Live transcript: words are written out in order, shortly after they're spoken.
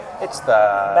It's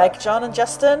the Meg, John and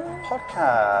Justin.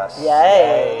 podcast.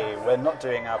 Yay. We're not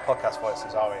doing our podcast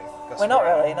voices, are we? 'Cause We're not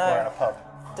really, no. We're in a pub.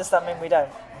 Does that mean we don't?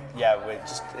 Yeah,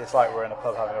 it's like we're in a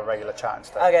pub having a regular chat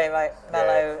instead. Okay, right.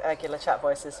 Mellow, regular chat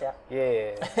voices, yeah.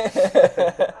 Yeah.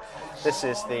 This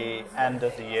is the end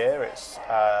of the year. It's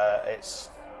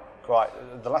quite.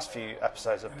 The last few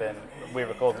episodes have been. We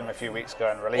recorded them a few weeks ago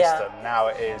and released them. Now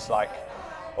it is like.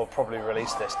 We'll probably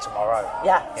release this tomorrow.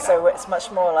 Yeah, so it's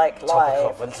much more like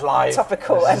live.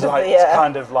 Topical end of the year. It's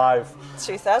kind of live.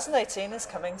 2018 is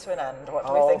coming to an end. What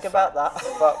do we think about that?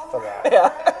 Fuck for that.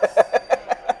 Yeah.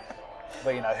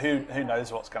 But who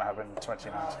knows what's going to happen in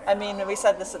 2019? I mean, we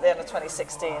said this at the end of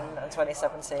 2016 and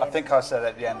 2017. I think I said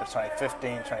at the end of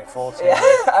 2015, 2014. Yeah.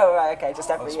 Oh, right, okay, just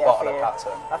every year for spotted a you.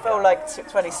 pattern. I feel like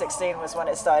 2016 was when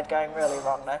it started going really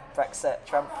wrong, no? Brexit,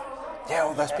 Trump. Yeah,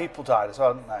 all those people died as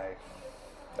well, didn't they?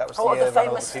 That was All the year the when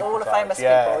famous all the famous people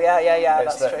died. people. Yeah,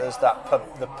 that's true. There's that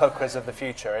the pub quiz of the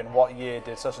future. In what year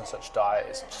did such and such die?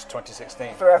 It's just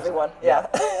 2016. For everyone, yeah.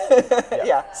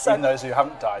 Yeah. So, even those who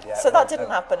haven't died yet. so that didn't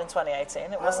happen in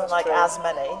 2018. It wasn't that's like true. as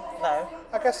many, no.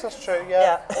 I guess that's true,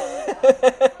 yeah.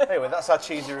 Anyway, that's our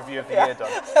cheesy review of the year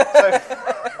done. So,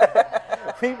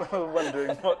 people were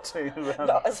wondering what to...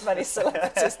 Not as many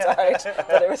celebrities died,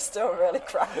 but it was still really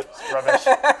crap. It's rubbish.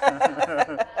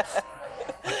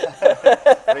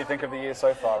 What do you think of the year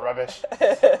so far? Rubbish.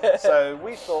 So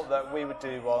we thought that we would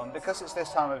do one, because it's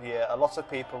this time of year, a lot of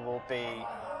people will be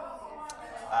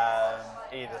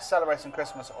either celebrating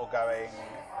Christmas or going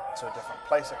to a different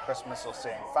place at Christmas, or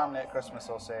seeing family at Christmas,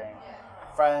 or seeing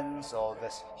friends, or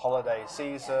this holiday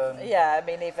season. Yeah, I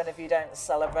mean, even if you don't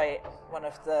celebrate one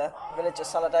of the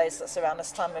religious holidays that's around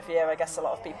this time of year, I guess a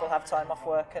lot of people have time off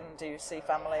work and do see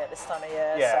family at this time of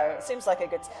year. Yeah. So it seems like a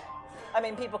good... I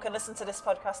mean, people can listen to this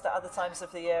podcast at other times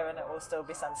of the year and it will still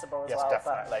be sensible as Yes, well.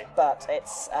 definitely. But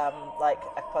it's like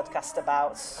a podcast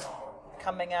about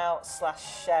coming out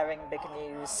 / sharing big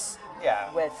news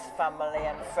with family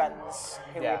and friends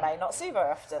who we may not see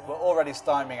very often. We're already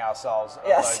stymieing ourselves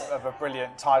of a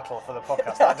brilliant title for the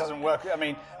podcast. That doesn't work. I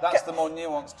mean, that's the more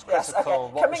nuanced, critical... Yes, okay.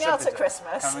 What Coming we should out be at doing.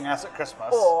 Christmas. Coming out at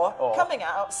Christmas. Or coming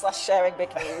out / sharing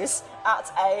big news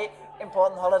at a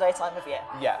important holiday time of year.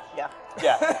 Yeah. Yeah.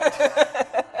 Yeah.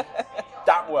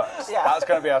 That works. Yeah. That's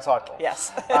going to be our title.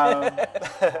 Yes.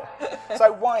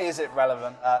 So why is it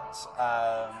relevant at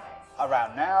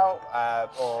around now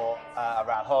or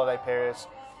around holiday periods?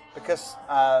 Because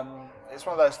it's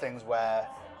one of those things where,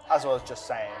 as I was just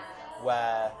saying,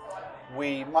 where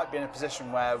we might be in a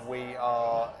position where we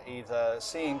are either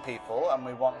seeing people and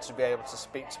we want to be able to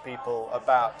speak to people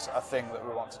about a thing that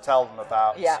we want to tell them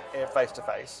about face to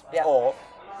face, or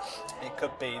it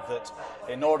could be that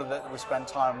in order that we spend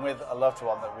time with a loved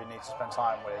one that we need to spend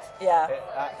time with,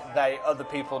 other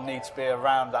people need to be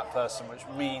around that person, which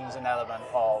means an element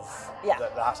of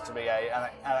that there has to be an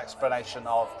explanation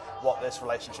of what this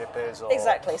relationship is. Or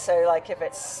Exactly. So, like, if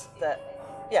it's that,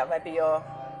 maybe you're...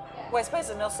 Well, I suppose,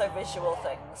 and also visual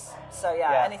things. So,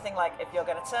 anything like if you're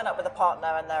going to turn up with a partner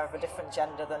and they're of a different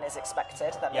gender than is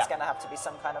expected, then there's going to have to be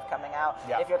some kind of coming out.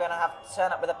 Yeah. If you're going to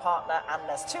turn up with a partner and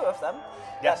there's two of them,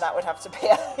 then that would have to be,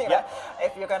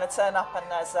 if you're going to turn up and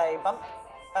there's a bump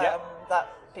that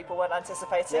people weren't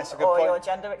anticipating, or your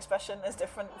gender expression is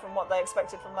different from what they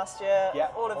expected from last year,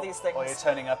 all of these things. Or you're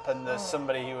turning up and there's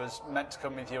somebody who was meant to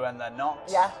come with you and they're not.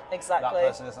 Yeah, exactly. That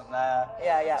person isn't there.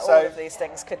 Yeah. So, all of these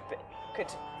things could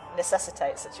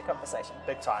necessitate such a conversation.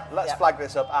 Big time. Let's flag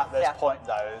this up at this point,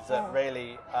 though, that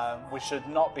really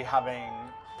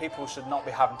people should not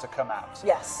be having to come out.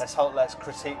 Yes. Let's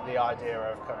critique the idea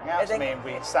of coming out. I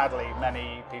mean, sadly,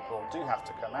 many people do have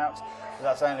to come out, but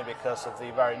that's only because of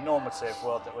the very normative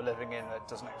world that we're living in that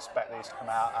doesn't expect these to come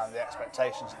out, and the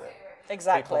expectations that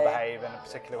people behave in a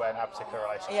particular way in our particular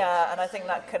relationship. Yeah, and I think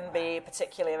that can be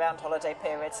particularly around holiday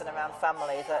periods and around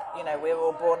family, that, we're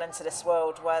all born into this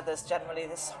world where there's generally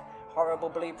this horrible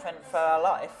blueprint for our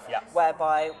life,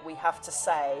 whereby we have to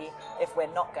say, if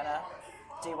we're not going to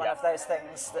do one of those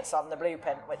things that's on the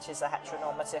blueprint, which is a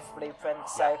heteronormative blueprint.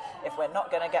 So if we're not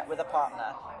going to get with a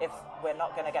partner, if we're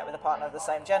not going to get with a partner of the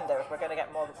same gender, if we're going to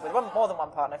get more than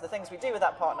one partner, if the things we do with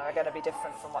that partner are going to be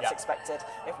different from what's expected,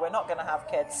 if we're not going to have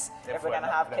kids, if we're going to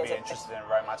have kids, be interested in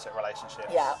romantic relationships.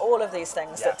 Yeah, all of these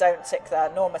things that don't tick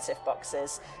their normative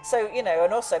boxes. So,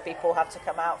 and also people have to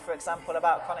come out, for example,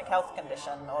 about chronic health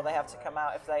condition, or they have to come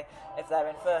out if they're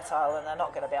infertile and they're not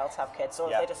going to be able to have kids,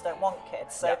 or if they just don't want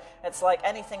kids. So it's like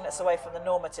anything that's away from the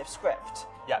normative script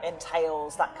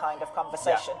entails that kind of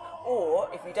conversation. Or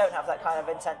if you don't have that kind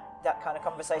of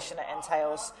conversation, it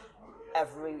entails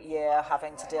every year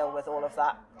having to deal with all of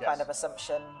that kind of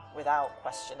assumption without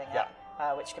questioning it.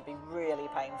 which can be really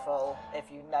painful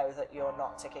if you know that you're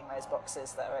not ticking those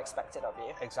boxes that are expected of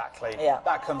you. Exactly. Yeah.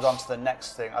 That comes on to the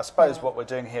next thing. I suppose what we're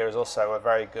doing here is also a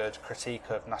very good critique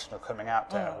of National Coming Out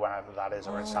Day, whenever that is,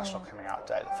 or International Coming Out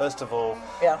Day. First of all,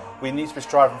 we need to be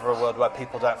striving for a world where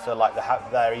people don't feel like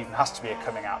there even has to be a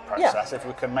coming out process. If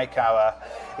we can make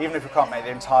even if we can't make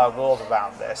the entire world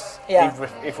around this, even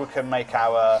if we can make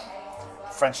our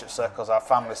friendship circles, our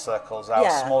family circles, our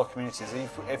smaller communities,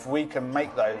 if we can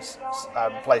make those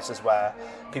places where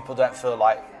people don't feel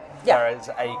like there is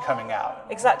a coming out.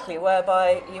 Exactly,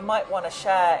 whereby you might want to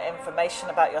share information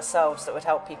about yourselves that would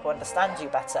help people understand you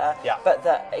better, but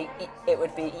that it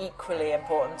would be equally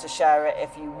important to share it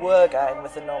if you were going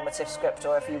with the normative script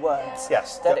or if you weren't.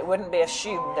 Yes. That it wouldn't be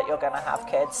assumed that you're going to have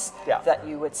kids, that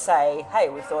you would say, hey,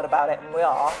 we've thought about it and we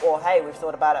are, or hey, we've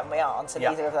thought about it and we aren't, and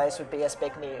either of those would be as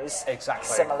big news. Exactly.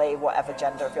 Similarly, whatever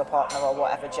gender of your partner or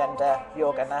whatever gender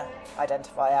you're going to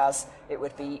identify as, it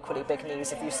would be equally big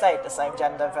news if you stayed the same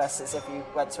gender versus if you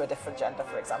went to a different gender,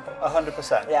 for example.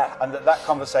 100%. Yeah. And that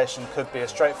conversation could be as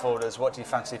straightforward as, what do you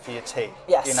fancy for your tea?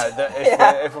 Yes. You know,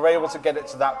 that if we're able to get it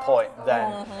to that point,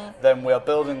 then we're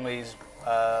building these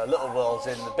little worlds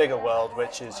in the bigger world,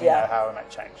 which is, you know, how we make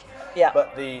change. Yeah.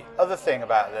 But the other thing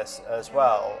about this as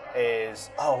well is,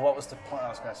 what was the point I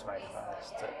was going to make about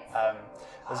this?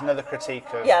 There's another critique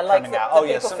of coming out.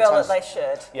 People feel that they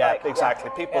should. Yeah,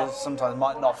 exactly. People sometimes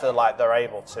might not feel like they're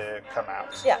able to come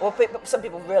out. Yeah, well, some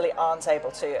people really aren't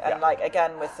able to. And like,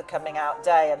 again, with the coming out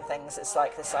day and things, it's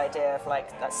like this idea of like,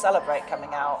 let's celebrate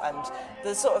coming out. And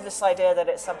there's sort of this idea that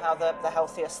it's somehow the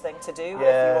healthiest thing to do if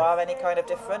you are any kind of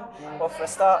different. Well, for a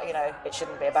start, you know, it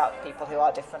shouldn't be about people who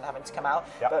are different having to come out.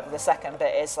 But the second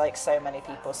bit is like, so many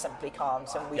people simply can't,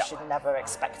 and we should never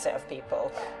expect it of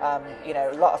people. You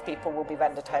know, a lot of people will be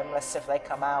rendered homeless if they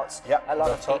come out. A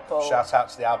lot of people. Shout out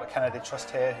to the Albert Kennedy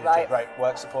Trust here, who do great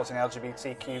work supporting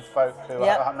LGBTQ folk who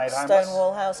are made homeless.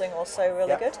 Stonewall housing also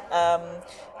really good.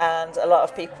 And a lot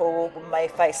of people may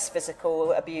face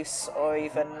physical abuse or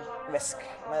even risk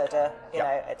murder. You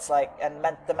know, it's like, and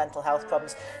the mental health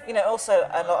problems. You know, also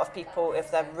a lot of people,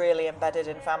 if they're really embedded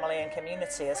in family and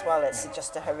community as well, it's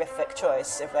just a horrific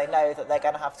choice if they know that they're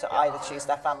going to have to either choose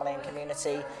their family and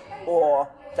community or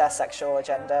their sexual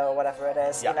agenda or whatever it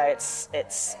is. You know,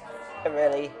 it's a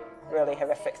really, really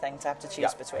horrific thing to have to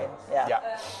choose between.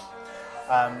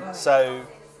 So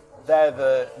they're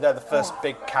the first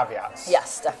big caveats.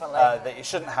 Yes, definitely. That you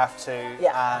shouldn't have to,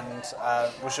 and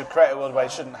we should create a world where you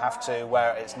shouldn't have to,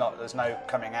 where there's no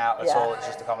coming out at all. It's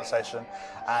just a conversation.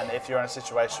 And if you're in a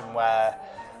situation where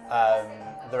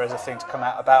there is a thing to come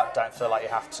out about, don't feel like you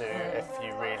have to if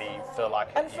you really feel like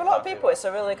it. And for a lot of people, it's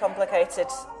a really complicated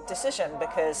decision,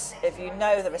 because if you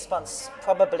know the response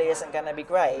probably isn't going to be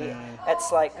great,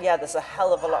 it's like, there's a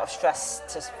hell of a lot of stress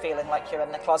to feeling like you're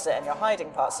in the closet and you're hiding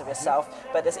parts of yourself,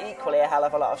 but there's equally a hell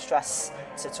of a lot of stress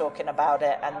to talking about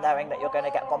it and knowing that you're going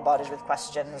to get bombarded with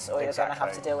questions or you're going to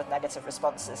have to deal with negative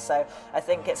responses. So I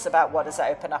think it's about, what does it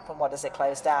open up and what does it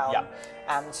close down?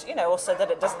 And, you know, also that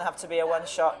it doesn't have to be a one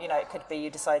shot. You know, it could be you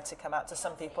decide to come out to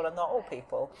some people and not all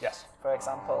people. Yes. For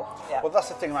example. Well, that's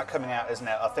the thing about coming out, isn't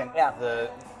it? I think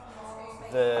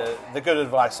the good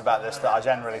advice about this that I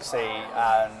generally see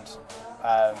and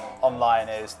online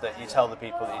is that you tell the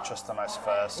people that you trust the most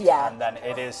first, and then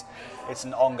it's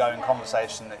an ongoing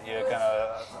conversation that you're going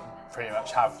to pretty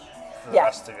much have for the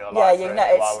rest of your life. You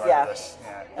know,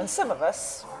 and some of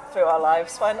us through our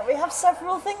lives find that we have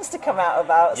several things to come out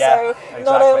about.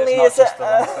 Not only is it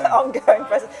an ongoing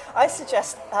process. I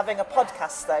suggest having a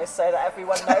podcast though, so that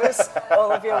everyone knows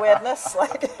all of your weirdness.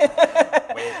 Like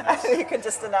you can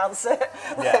just announce it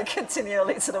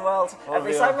continually to the world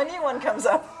every time a new one comes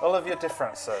up. All of your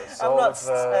differences, all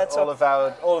of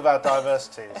our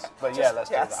diversities. But let's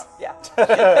do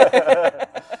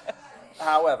that.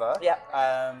 However,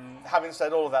 having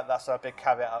said all of that, that's our big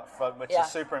caveat up front, which is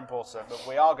super important. But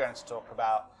we are going to talk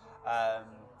about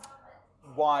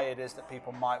why it is that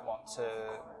people might want to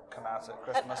come out at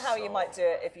Christmas. And how you might do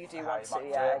it if you do want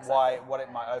to. Why, what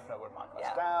it might open up, what it might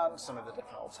close down, some of the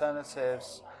different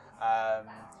alternatives. I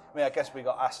mean, I guess we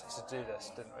got asked to do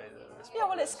this, didn't we?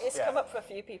 It's come up for a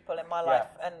few people in my life,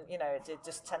 and you know, it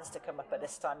just tends to come up at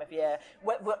this time of year.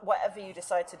 Whatever you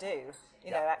decide to do, you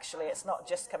know, actually, it's not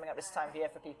just coming up this time of year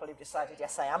for people who've decided,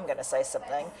 yes, I am going to say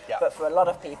something. But for a lot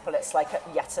of people, it's like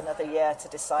yet another year to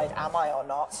decide, am I or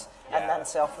not? And then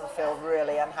to often feel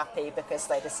really unhappy because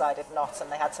they decided not, and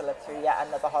they had to live through yet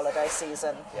another holiday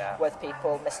season with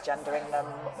people misgendering them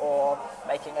or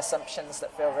making assumptions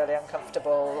that feel really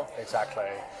uncomfortable. Exactly.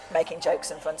 Making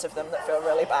jokes in front of them that feel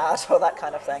really bad, or that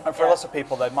kind of thing. And for lots of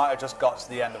people, they might have just got to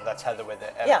the end of their tether with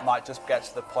it, and it might just get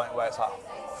to the point where it's like,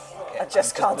 I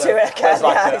just can't do it again.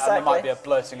 Like exactly. And there might be a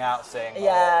blurting out thing.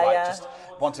 Yeah, or like yeah. just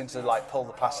wanting to like pull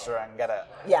the plaster and get it.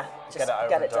 Yeah, get it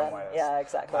over and done with. Yeah,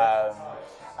 exactly.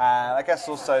 And I guess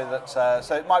also that,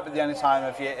 so it might be the only time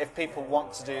of year, if people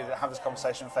want to have this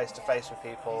conversation face to face with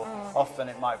people, often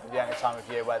it might be the only time of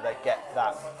year where they get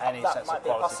that sense of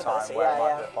quality time, where it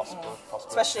might be a possibility.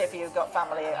 Especially if you've got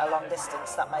family a long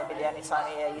distance, that may be the only time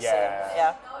of year you see them.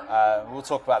 Yeah. We'll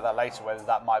talk about that later, whether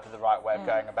that might be the right way of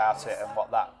going about it, and what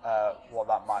that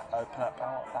might open up and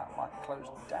what that might close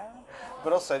down.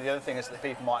 But also the other thing is that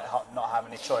people might not have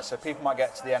any choice. So people might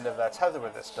get to the end of their tether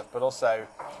with this stuff, but also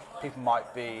people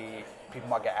might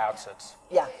get outed.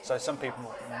 Yeah. So some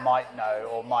people might know,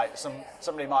 or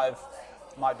somebody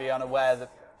might be unaware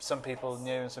that some people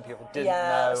knew and some people didn't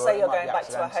know. So you're going back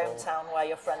to a hometown where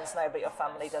your friends know but your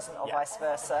family doesn't, or vice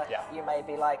versa. Yeah. You may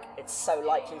be like, it's so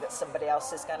likely that somebody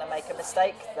else is going to make a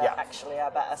mistake that actually I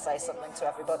better say something to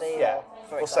everybody. Yeah.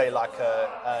 Or say like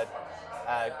a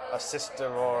sister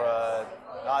or a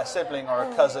sibling or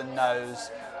a cousin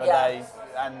knows, but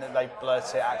they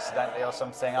blurt it accidentally or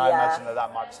something. I imagine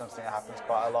that might be something that happens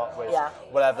quite a lot with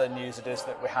whatever news it is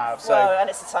that we have. So, and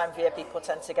it's a time of year people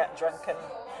tend to get drunk and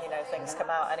things come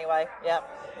out anyway. Yeah.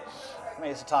 For me,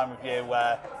 it's a time of year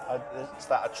where it's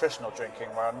that attritional drinking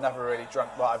where I'm never really drunk,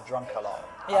 but I've drunk a lot.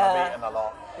 And I've eaten a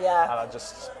lot. Yeah. And I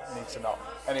just need to not.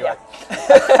 Anyway.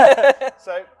 Yeah.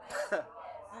 So,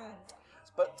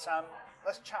 but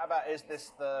let's chat about, is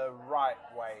this the right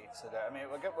way to do it? I mean,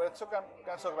 we're going to talk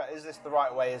about, is this the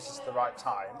right way, is this the right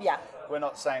time? Yeah. We're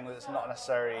not saying that it's not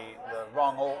necessarily the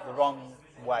wrong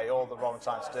way or the wrong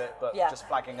time to do it, but just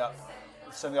flagging up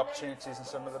some of the opportunities and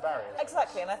some of the barriers.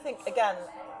 Exactly, and I think, again,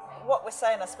 what we're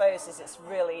saying, I suppose, is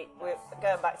we're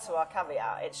going back to our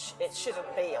caveat. It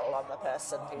shouldn't be all on the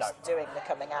person who's doing the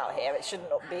coming out here. It shouldn't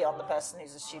be on the person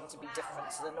who's assumed to be different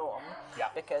to the norm. Yeah.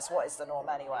 Because what is the norm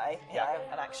anyway? You know,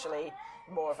 and actually,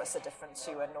 more of us are different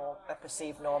to a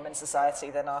perceived norm in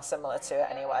society than are similar to it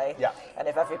anyway. Yeah. And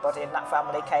if everybody in that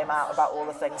family came out about all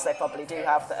the things they probably do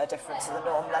have that are different to the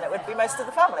norm, then it would be most of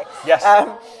the family. Yes.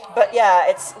 But yeah,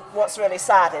 it's what's really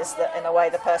sad is that in a way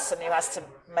the person who has to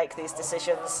make these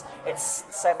decisions, it's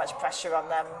so much pressure on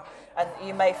them, and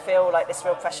you may feel like this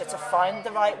real pressure to find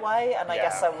the right way, and I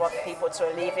guess I want people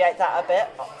to alleviate that a bit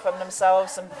from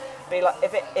themselves and be like,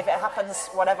 if it happens,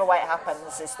 whatever way it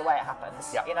happens is the way it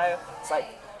happens. You know, it's like,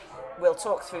 we'll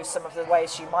talk through some of the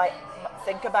ways you might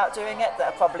think about doing it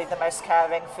that are probably the most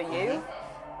caring for you,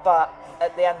 but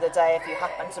at the end of the day, if you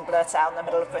happen to blurt out in the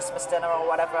middle of Christmas dinner or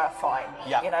whatever, fine.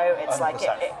 Yeah, you know, it's 100%. like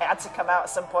it had to come out at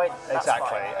some point. That's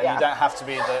exactly, fine. And you don't have to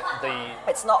be the.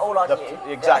 It's not all on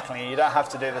you. Exactly, you don't have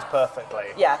to do this perfectly.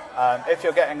 Yeah. If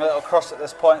you're getting a little cross at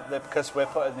this point, because we're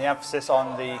putting the emphasis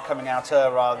on the coming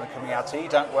outer rather than coming outee,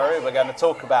 don't worry. We're going to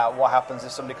talk about what happens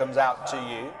if somebody comes out to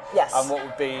you, and what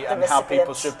would be and how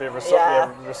people should be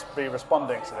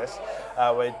responding to this.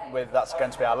 That's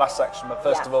going to be our last section, but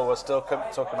first of all, we're still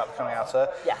talking about the coming outer.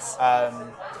 Yes.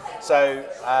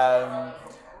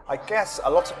 I guess a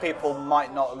lot of people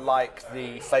might not like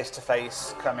the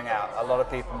face-to-face coming out. A lot of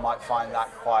people might find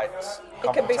that quite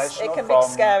confrontational. It can be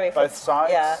scary both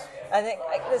sides. Yeah. I think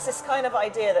there's this kind of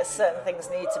idea that certain things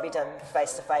need to be done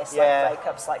face-to-face, like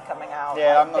breakups, like coming out.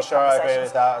 Yeah, like I'm not sure I agree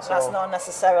with that at all. That's not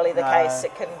necessarily the case.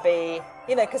 It can be,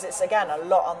 because it's, again, a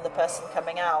lot on the person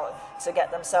coming out to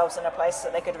get themselves in a place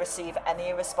that they could receive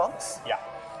any response. Yeah.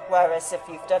 Whereas if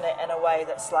you've done it in a way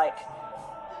that's like,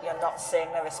 you're not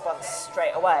seeing the response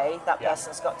straight away, that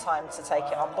person's got time to take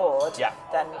it on board,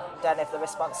 then if the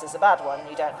response is a bad one,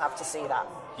 you don't have to see that.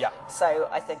 Yeah. So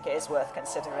I think it is worth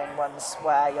considering ones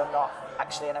where you're not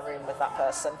actually in a room with that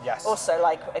person. Yes. Also,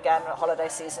 like, again, at holiday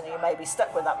season, you may be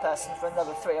stuck with that person for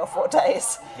another 3 or 4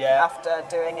 days after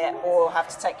doing it, or have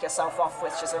to take yourself off,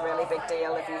 which is a really big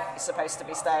deal if you're supposed to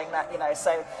be staying there,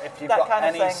 so if you've that got kind of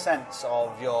any thing. sense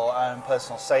of your own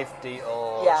personal safety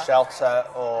or shelter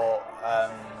or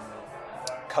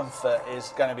comfort is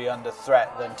going to be under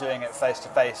threat, then doing it face to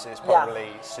face is probably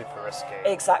super risky.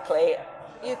 Exactly.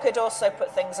 You could also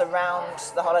put things around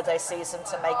the holiday season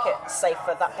to make it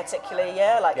safer that particular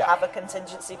year, like have a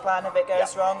contingency plan if it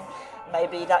goes wrong.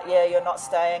 Maybe that year you're not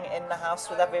staying in the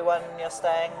house with everyone, you're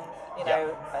staying, in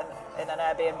an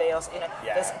Airbnb or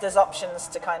there's options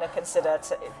to kind of consider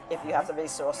if you have the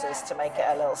resources to make it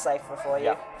a little safer for you.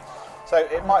 Yeah. So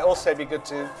it might also be good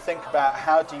to think about,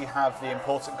 how do you have the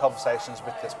important conversations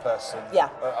with this person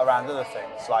around other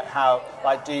things?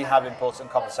 Do you have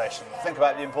important conversations? Think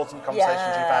about the important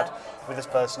conversations you've had with this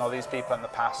person or these people in the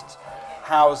past.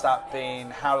 How has that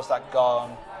been? How has that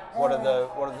gone?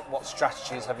 what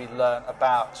strategies have you learned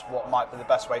about what might be the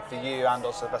best way for you and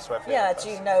also the best way for the other do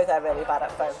you know they're really bad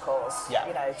at phone calls? Yeah.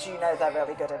 Do you know they're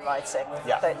really good in writing?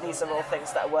 Yeah. These are all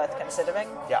things that are worth considering.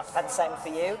 Yeah. And same for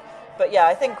you. But yeah,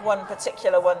 I think one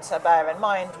particular one to bear in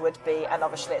mind would be, and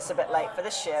obviously it's a bit late for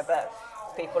this year, but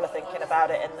people are thinking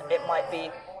about it, and it might be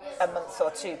a month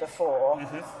or two before,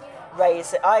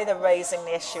 either raising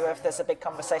the issue of there's a big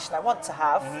conversation I want to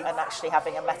have, and actually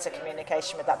having a meta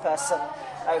communication with that person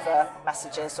over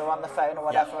messages or on the phone or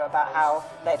whatever about how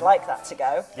they'd like that to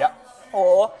go. Yeah.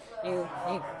 Or you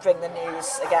bring the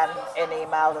news again in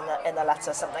email, in the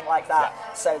letter, something like that,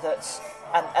 so that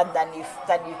and then you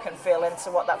can feel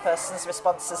into what that person's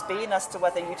response has been as to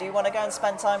whether you do want to go and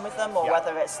spend time with them or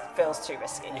whether it feels too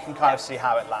risky. You can kind of see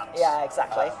how it lands. Yeah,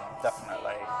 exactly.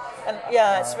 Definitely. And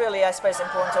it's really, I suppose,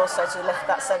 important also to lift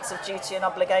that sense of duty and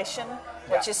obligation,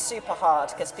 which is super hard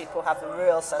because people have a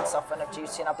real sense often of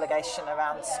duty and obligation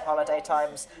around holiday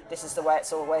times. This is the way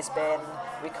it's always been.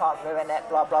 We can't ruin it,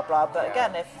 blah, blah, blah. But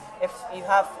again, if you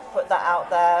have put that out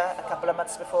there a couple of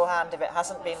months beforehand, if it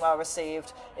hasn't been well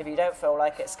received, if you don't feel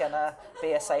like it's going to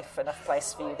be a safe enough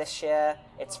place for you this year,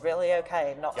 it's really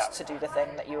okay not to do the thing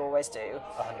that you always do.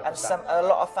 100%. And a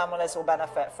lot of families will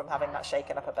benefit from having that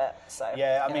shaken up a bit. So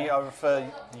I mean, I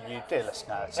refer you, dear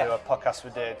listener, to a podcast we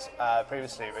did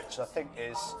previously, which I think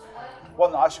is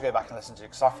one that I should go back and listen to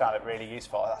because I found it really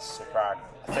useful. That's a brag.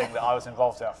 A thing that I was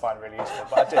involved in, I find really useful,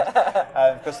 but I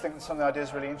did because I think some of the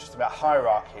ideas really interesting about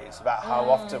hierarchies, about how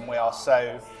often we are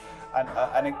so,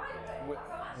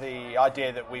 the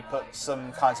idea that we put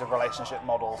some kinds of relationship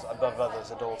models above others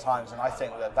at all times, and I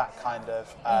think that kind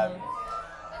of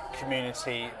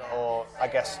community, or I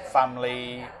guess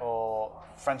family or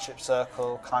friendship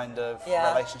circle kind of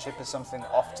relationship is something that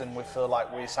often we feel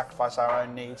like we sacrifice our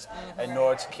own needs in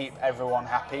order to keep everyone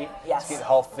happy, to keep the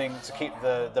whole thing, to keep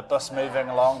the bus moving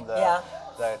along, the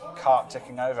cart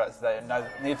ticking over. No,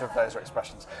 neither of those are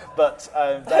expressions, but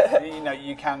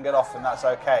you can get off and that's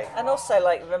okay. And also,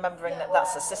 like, remembering that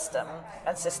that's a system,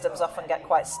 and systems often get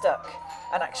quite stuck.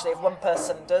 And actually, if one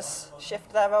person does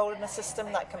shift their role in a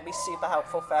system, that can be super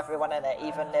helpful for everyone in it,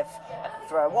 even if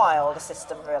for a while the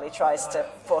system really tries to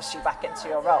force you back into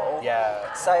your role.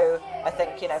 Yeah. So I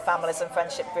think, families and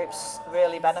friendship groups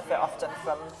really benefit often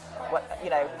from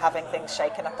having things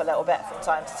shaken up a little bit from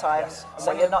time to time. Yes.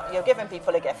 So you're giving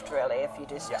people a gift really if you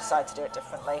do decide to do it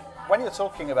differently. When you're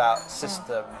talking about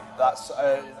system, that's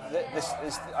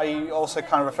are you also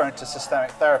kind of referring to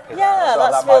systemic therapy? Yeah,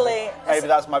 that's maybe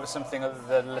that might be something that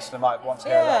the listener might want to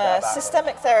hear a little bit about.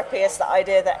 Systemic therapy is the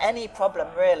idea that any problem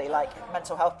really, like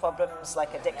mental health problems,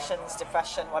 like addictions,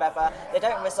 depression, whatever, they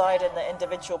don't reside in the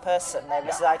individual person, they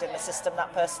reside in the system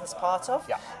that person's part of.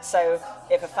 Yeah. So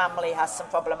if a family has some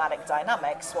problematic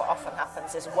dynamics, what often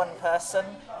happens is one person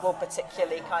will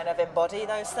particularly kind of embody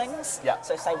those things. Yeah.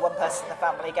 So say one person in the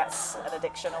family gets an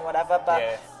addiction or whatever, but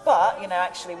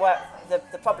actually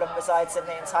the problem resides in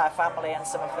the entire family and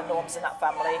some of the norms in that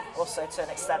family, also to an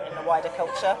extent in the wider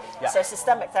culture. Yeah. So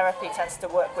systemic therapy tends to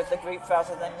work with the group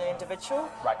rather than the individual,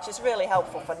 which is really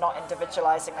helpful for not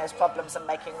individualising those problems and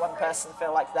making one person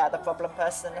feel like they're the problem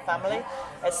person in the family.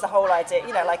 It's the whole idea,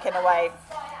 like in a way,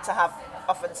 to have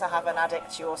an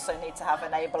addict, you also need to have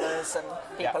enablers and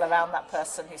people around that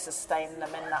person who sustain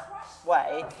them in that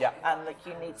way. Yeah. And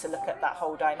you need to look at that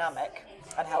whole dynamic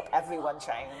and help everyone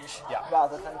change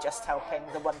rather than just helping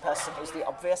the one person who's the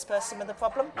obvious person with the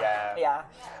problem. Yeah.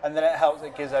 And then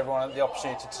it gives everyone the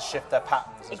opportunity to shift their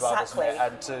patterns as well, doesn't it?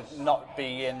 And to not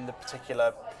be in the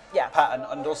particular pattern,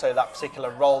 and also that particular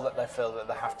role that they feel that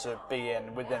they have to be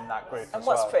in within that group. And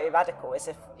what's pretty radical is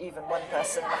if even one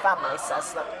person in the family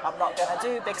says, look, I'm not going to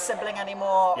do big sibling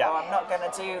anymore, or I'm not going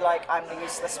to do I'm the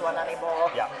useless one anymore.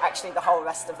 Actually, the whole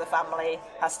rest of the family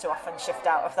has to often shift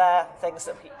out of their things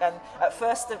and at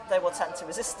first they will tend to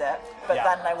resist it, but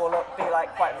then they will be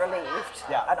quite relieved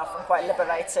and often quite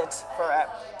liberated for it.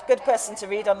 Good person to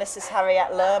read on this is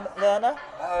Harriet Lerner, Lerner.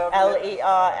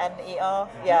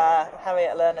 Yeah,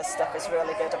 Harriet Lerner's stuff is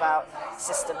really good about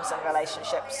systems and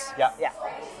relationships. Yeah.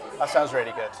 That sounds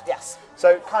really good. Yes.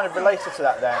 So kind of related to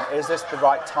that then, is this the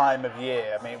right time of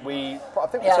year? I mean, I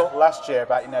think we talked last year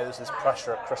about, there's this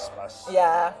pressure of Christmas.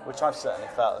 Yeah. Which I've certainly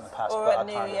felt in the past. Or at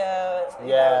New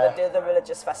Year, the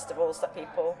religious festivals that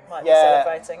people might be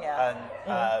celebrating. Yeah.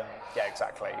 And,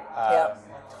 exactly.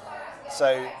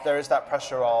 So there is that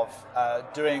pressure of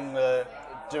doing the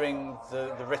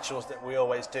rituals that we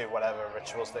always do, whatever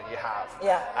rituals that you have,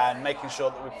 and making sure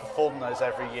that we perform those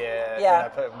every year.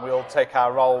 We all take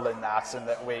our role in that, and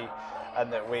that we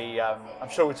I'm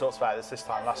sure we talked about this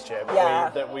time last year,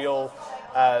 but that we all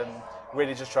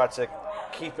really just try to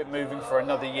keep it moving for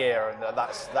another year, and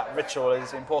that ritual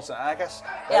is important. And I guess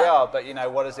they are, but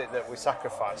what is it that we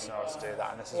sacrifice in order to do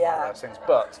that? And this is one of those things.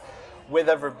 But with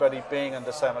everybody being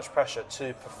under so much pressure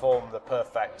to perform the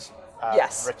perfect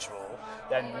ritual,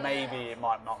 then maybe it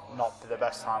might not be the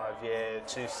best time of year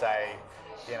to say,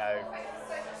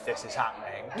 this is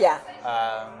happening. Yeah.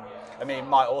 I mean, it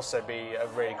might also be a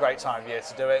really great time of year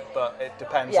to do it, but it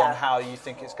depends on how you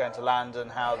think it's going to land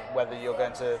and whether you're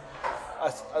going to.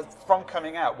 From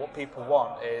coming out, what people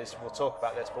want is, we'll talk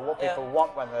about this, but what people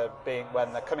want when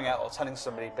they're coming out or telling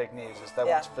somebody big news is they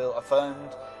want to feel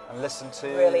affirmed and listened to,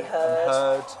 really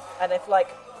heard. And if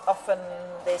often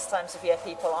these times of year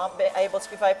people aren't able to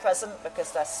be very present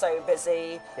because they're so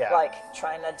busy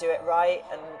trying to do it right,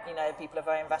 and people are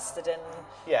very invested in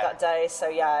that day.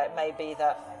 So it may be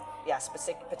that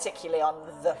particularly on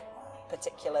the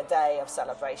particular day of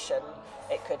celebration,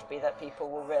 it could be that people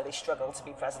will really struggle to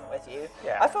be present with you.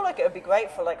 I feel like it would be great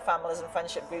for families and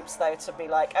friendship groups though to be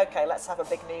like, okay, let's have a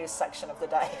big news section of the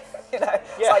day.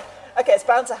 It's like, okay, it's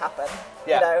bound to happen,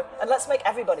 and let's make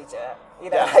everybody do it.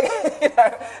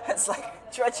 It's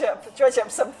like dredge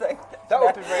up something. That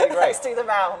would be really great. Let's do the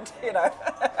round.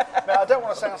 Now, I don't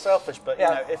want to sound selfish, but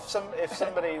if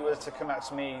somebody was to come out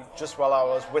to me just while I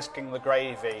was whisking the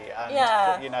gravy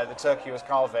and the turkey was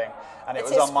carving and it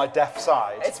was on my deaf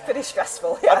side, it's pretty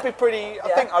stressful. I'd be pretty. I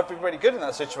think I'd be really good in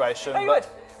that situation. You would.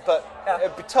 But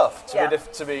it'd be tough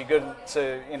to be good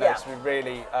to be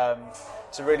really.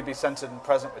 To really be centered and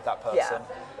present with that person.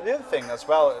 The other thing as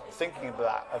well, thinking of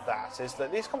that, is that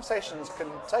these conversations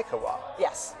can take a while.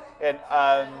 Yes. And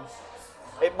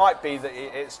it might be that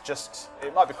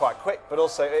it might be quite quick, but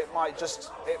also it might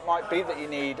be that you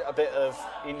need a bit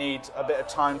of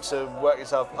time to work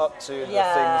yourself up to the things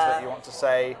that you want to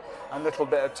say, and a little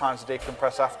bit of time to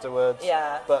decompress afterwards.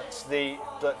 But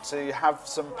to have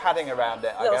some padding around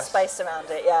it, I guess. Space around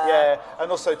it,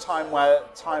 and also time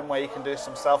where you can do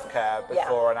some self-care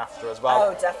before and after as well.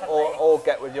 Oh, definitely. Or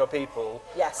get with your people.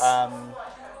 Yes.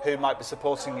 Who might be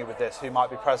supporting you with this, who might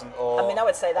be present, or I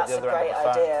would say that's a great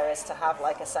idea, is to have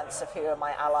a sense of who are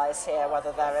my allies here,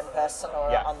 whether they're in person or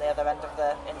on the other end of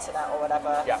the internet or whatever.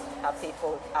 Have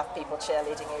people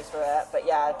cheerleading you through it. But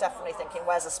definitely thinking,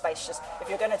 where's a spacious, if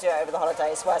you're going to do it over the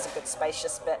holidays, where's a good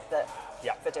spacious bit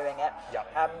for doing it.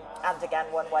 And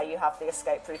again, one where you have the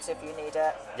escape route if you need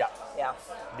it.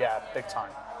 Yeah, big time.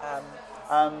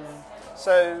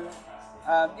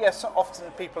 So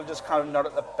often people are just kind of not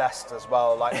at the best as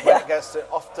well. When it gets to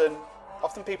often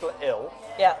people are ill,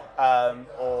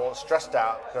 or stressed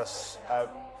out because,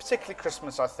 particularly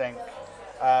Christmas, I think,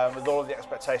 with all of the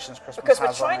expectations Christmas because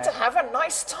has we're trying on to have a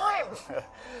nice time.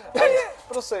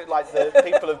 But also, the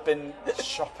people have been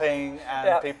shopping,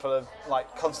 and people are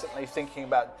constantly thinking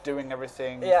about doing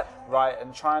everything right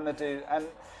and trying to do. And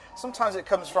sometimes it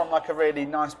comes from a really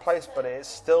nice place, but it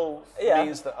still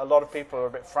means that a lot of people are a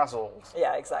bit frazzled.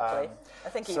 Yeah, exactly. I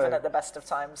think even at the best of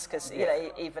times, because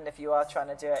even if you are trying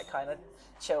to do it kind of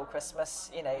chill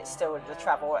Christmas, it's still the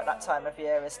travel at that time of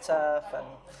year is tough, and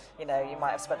you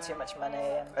might have spent too much money.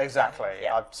 And, exactly.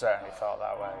 I've certainly felt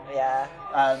that way. Yeah.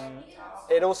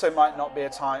 It also might not be a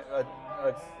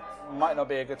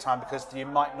good time because you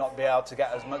might not be able to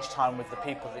get as much time with the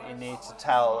people that you need to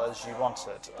tell as you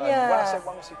wanted. When I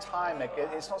say time,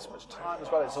 it's not so much time as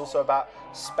well, it's also about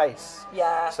space.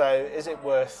 So is it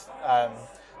worth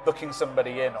booking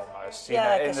somebody in almost?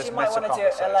 Because you might want to do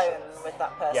it alone with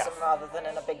that person rather than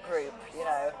in a big group,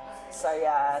 So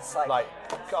it's I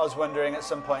was wondering at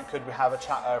some point, could we have a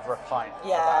chat over a pint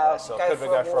about this, or could we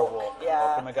go for a walk,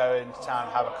 or can we go into town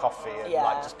and have a coffee and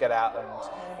just get out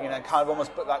and kind of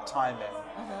almost put that time in.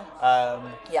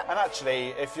 And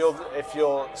actually, if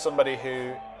you're somebody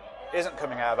who isn't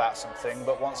coming out about something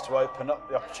but wants to open up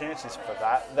the opportunities for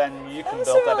that, then you can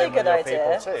build that in with your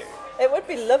people too. It would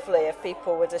be lovely if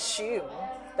people would assume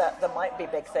that there might be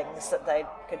big things that they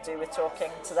could do with talking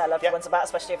to their loved ones about,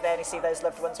 especially if they only see those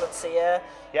loved ones once a year,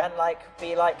 and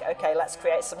be okay, let's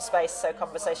create some space so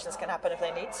conversations can happen if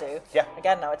they need to.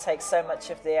 Again, that would take so much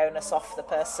of the onus off the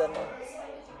person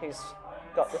who's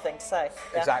got the thing to say.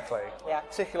 Exactly.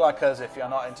 Particularly like us, if you're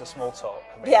not into small talk,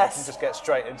 you can just get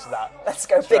straight into that. Let's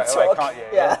go big talk, can't you?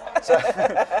 So,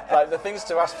 the things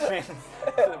to ask me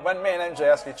when me and MJ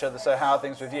ask each other, so how are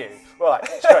things with you? We're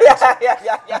straight.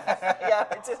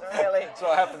 It isn't really. That's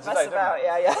what happened today. About,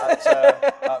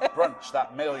 at brunch,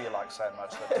 that meal you like so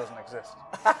much that doesn't exist.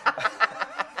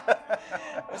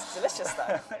 It was delicious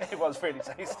though. It was really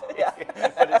tasty,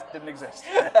 but it didn't exist.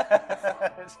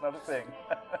 It's not a thing.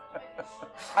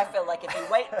 I feel like if you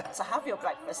wait to have your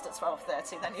breakfast at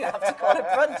 12:30, then you have to call it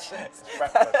brunch.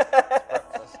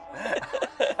 Breakfast.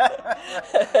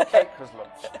 Cake was lovely.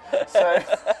 So,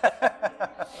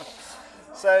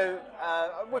 so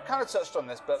we've kind of touched on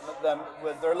this, but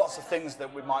there are lots of things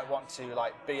that we might want to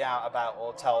like be out about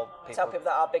or tell people. Tell people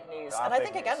that are big news. And I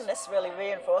think, again, this really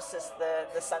reinforces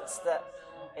the sense that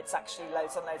it's actually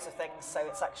loads and loads of things, so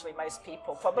it's actually most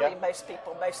people,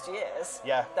 most years,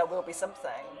 there will be something.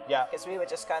 Yeah. Because we were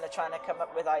just kind of trying to come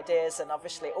up with ideas, and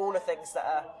obviously all the things that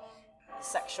are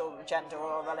sexual, gender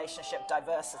or relationship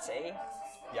diversity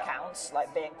counts,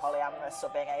 like being polyamorous or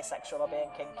being asexual or being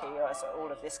kinky or all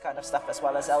of this kind of stuff, as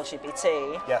well as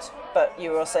LGBT. Yes. But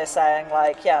you were also saying,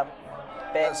 like,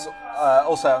 being...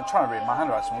 also, I'm trying to read my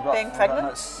handwriting. Being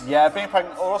pregnant? Being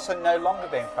pregnant, or also no longer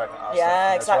being pregnant.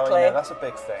 Exactly. Well, that's a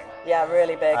big thing. Yeah,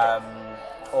 really big.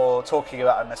 Or talking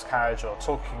about a miscarriage, or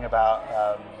talking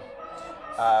about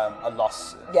a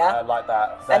loss, like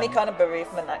that. Any kind of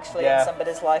bereavement, actually, in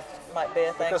somebody's life might be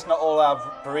a thing. Because not all our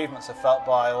bereavements are felt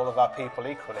by all of our people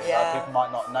equally. Like, people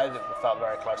might not know that we felt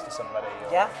very close to somebody.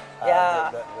 Or,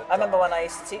 I remember when I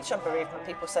used to teach on bereavement,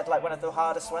 people said like one of the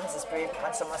hardest ones is bereavement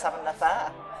when someone's having an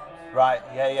affair. Right.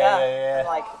 Yeah. And,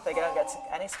 like, they don't get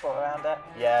any support around it.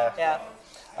 Yeah.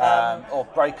 Or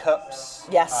breakups.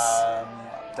 Yes.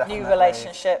 Definitely. New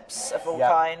relationships of all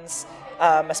kinds.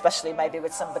 Especially maybe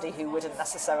with somebody who wouldn't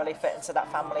necessarily fit into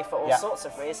that family for all sorts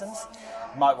of reasons.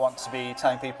 You might want to be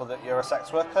telling people that you're a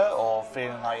sex worker, or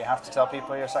feeling like you have to tell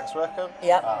people you're a sex worker.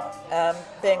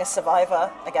 Being a survivor,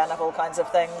 again, of all kinds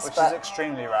of things. Which is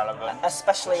extremely relevant.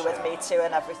 Especially with Me Too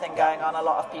and everything going on, a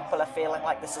lot of people are feeling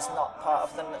like this is not part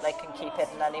of them that they can keep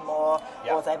hidden anymore,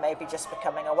 or they may be just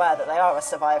becoming aware that they are a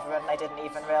survivor and they didn't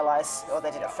even realise, or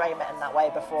they didn't frame it in that way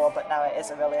before, but now it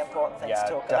is a really important thing to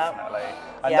talk about. Definitely.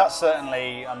 And that's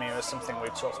certainly, I mean, it was something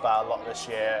we've talked about a lot this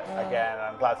year, again, and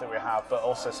I'm glad that we have, but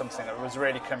also something that was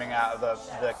really coming out of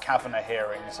the Kavanaugh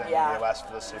hearings in the US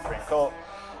for the Supreme Court.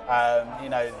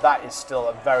 That is still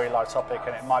a very live topic,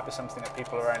 and it might be something that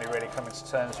people are only really coming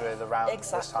to terms with around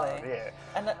this time of year.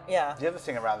 And the other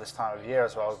thing around this time of year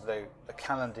as well, the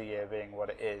calendar year being what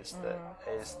it is,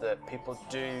 that people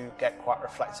do get quite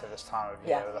reflective this time of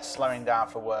year. They're slowing down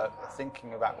for work, they're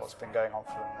thinking about what's been going on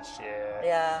for them this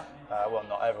year. Well,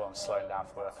 not everyone's slowing down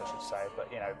for work, I should say, but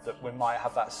that we might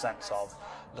have that sense of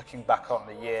looking back on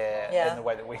the year in the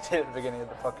way that we did at the beginning of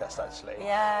the podcast, actually.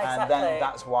 And then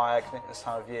that's why I think this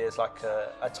time of year is like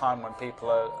a time when people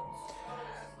are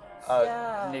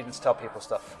needing to tell people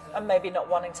stuff. And maybe not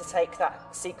wanting to take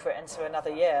that secret into another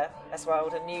year as well.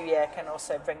 The new year can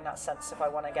also bring that sense of I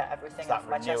want to get everything off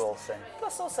my chest. That renewal thing.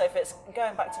 Plus also if it's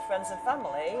going back to friends and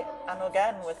family, and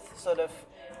again with sort of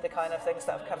the kind of things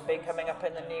that have been coming up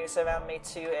in the news around Me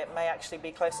Too, it may actually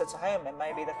be closer to home. It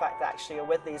may be the fact that actually you're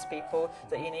with these people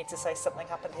that you need to say something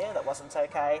happened here that wasn't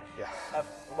okay, of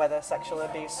whether sexual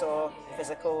abuse or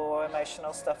physical or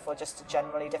emotional stuff, or just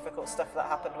generally difficult stuff that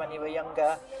happened when you were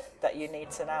younger that you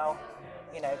need to now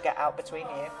get out between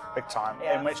you. Big time.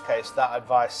 In which case, that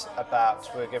advice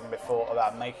we were given before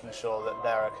about making sure that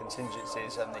there are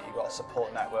contingencies and that you've got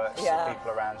support networks of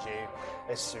people around you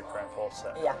is super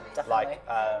important. Yeah, definitely. Like,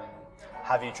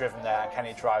 have you driven there? Can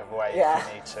you drive away if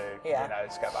you need to? To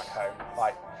get back home.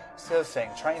 Like, it's the other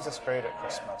thing. Trains are screwed at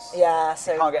Christmas. Yeah,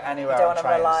 so you can't get anywhere. You don't on want to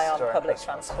trains rely on public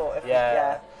Christmas. transport.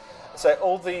 So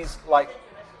all these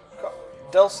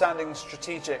dull-sounding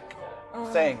strategic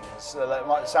things that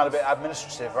might sound a bit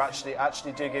administrative, or actually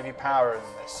do give you power in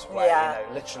this way.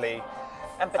 Literally.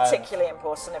 And particularly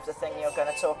important if the thing you're going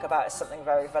to talk about is something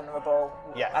very vulnerable,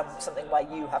 something where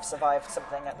you have survived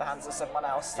something at the hands of someone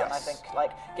else. And I think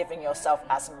giving yourself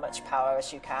as much power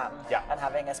as you can, and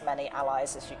having as many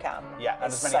allies as you can, and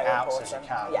as many outs as you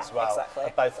can as well.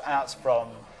 Exactly. Both outs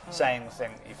from saying the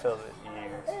thing that you feel that you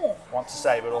want to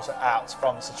say, but also outs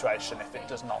from the situation if it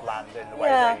does not land in the way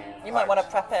that you might want to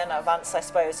prep in advance, I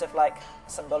suppose, of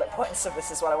some bullet points of this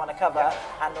is what I want to cover,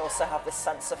 and also have this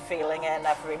sense of feeling in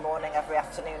every morning, every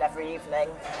afternoon, every evening.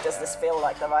 Does this feel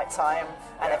like the right time?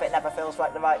 And if it never feels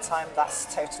like the right time,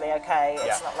 that's totally okay.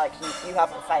 It's not like you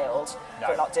haven't failed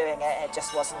for not doing it. It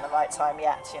just wasn't the right time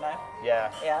yet,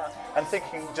 And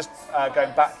thinking, just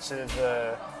going back to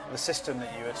the system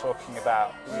that you were talking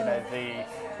about, the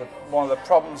one of the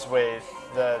problems with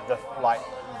the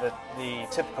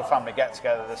typical family get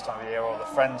together this time of year, or the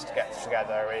friends to get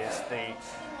together, is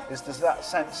there's that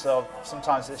sense of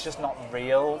sometimes it's just not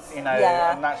real, and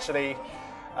actually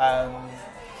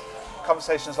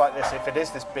conversations like this, if it is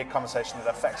this big conversation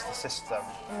that affects the system,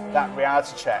 that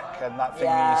reality check and that thing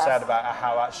that you said about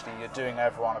how actually you're doing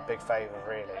everyone a big favour,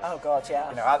 really. Oh God, yeah.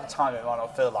 At the time it might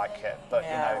not feel like it, but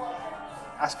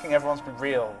asking everyone to be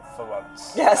real for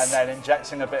once, yes, and then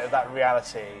injecting a bit of that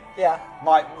reality,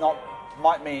 might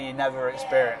might mean you never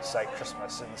experience, say,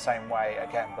 Christmas in the same way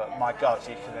again, but my God,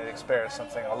 you can experience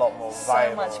something a lot more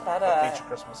valuable much better for future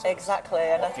Christmases. Exactly.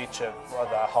 Or future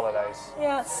other holidays.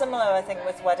 Yeah, it's similar, I think,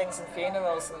 with weddings and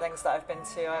funerals and things that I've been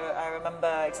to. I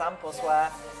remember examples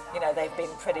where, you know, they've been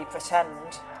pretty pretend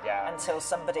until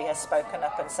somebody has spoken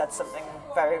up and said something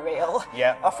very real.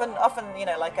 Yeah. Often, you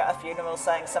know, like at a funeral,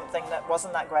 saying something that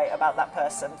wasn't that great about that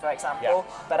person, for example,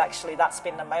 but actually that's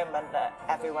been the moment that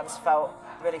everyone's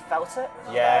really felt it.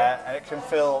 Yeah, and it can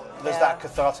feel, there's that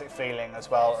cathartic feeling as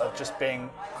well of just being,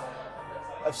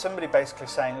 of somebody basically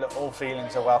saying, look, all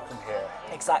feelings are welcome here.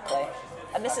 Exactly.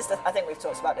 And this is I think we've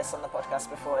talked about this on the podcast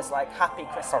before, it's like happy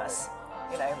Christmas. Probably.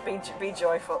 You know, be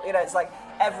joyful. You know, it's like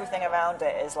everything around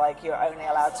it is like you're only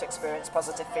allowed to experience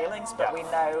positive feelings, but we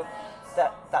know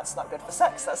that that's not good for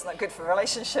sex, that's not good for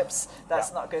relationships,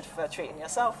 that's not good for treating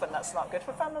yourself, and that's not good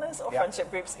for families or friendship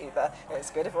groups either.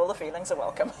 It's good if all the feelings are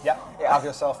welcome. Yeah. Have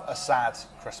yourself a sad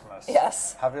Christmas.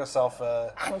 Yes. Have yourself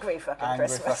a angry fucking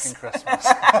Christmas. That's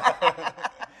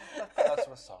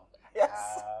a song.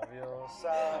 Yes. Have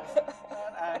yourself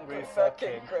an angry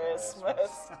fucking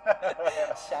Christmas.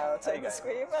 Shout and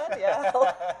scream and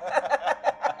yell.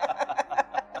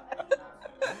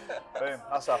 Boom.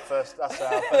 That's our first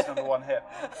number one hit.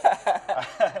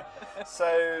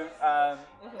 So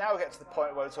now we get to the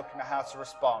point where we're talking about how to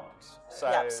respond. So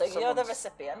you're the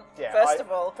recipient. Yeah, First of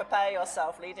all, prepare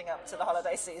yourself leading up to the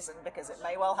holiday season because it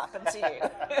may well happen to you.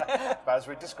 As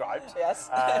we described. Yes.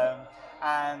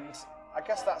 And I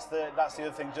guess that's the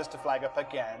other thing, just to flag up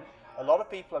again. A lot of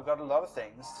people have got a lot of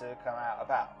things to come out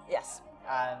about. Yes.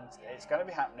 And it's going to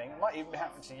be happening. It might even be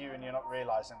happening to you and you're not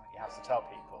realising that you have to tell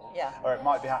people. Yeah. Or it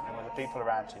might be happening with the people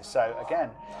around you. So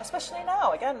again... Especially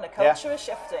now, again, the culture is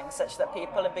shifting such that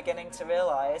people are beginning to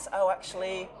realise, oh,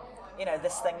 actually, you know,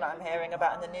 this thing that I'm hearing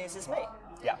about in the news is me.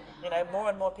 Yeah. You know, more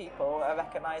and more people are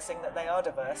recognising that they are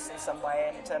diverse in some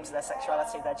way in terms of their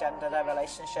sexuality, their gender, their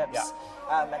relationships,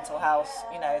 mental health.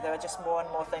 You know, there are just more and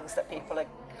more things that people are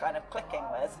kind of clicking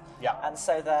with. Yeah. And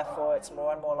so therefore it's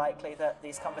more and more likely that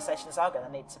these conversations are going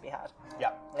to need to be had.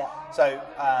 Yeah. Yeah. So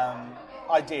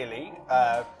ideally,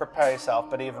 prepare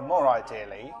yourself, but even more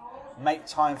ideally, make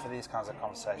time for these kinds of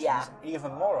conversations. Yeah.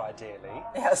 Even more ideally,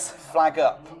 flag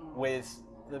up with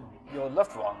your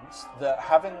loved ones that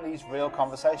having these real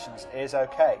conversations is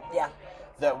okay. Yeah.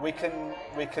 That we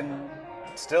can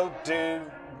still do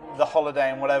the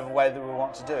holiday in whatever way that we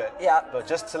want to do it. Yeah. But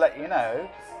just to let you know,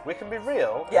 we can be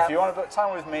real. Yeah. If you want to book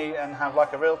time with me and have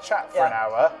like a real chat for an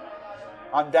hour,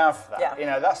 I'm down for that. Yeah. You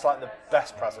know, that's like the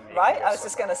best present you Right? can I was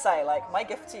just going to say, like, my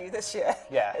gift to you this year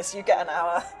is you get an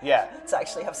hour to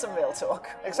actually have some real talk.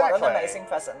 Exactly. What an amazing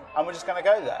present. And we're just going to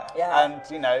go there. Yeah. And,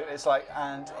 you know, it's like,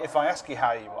 and if I ask you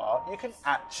how you are, you can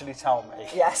actually tell me.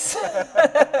 Yes.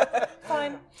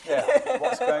 Fine. Yeah.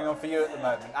 What's going on for you at the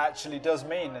moment actually does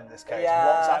mean, in this case,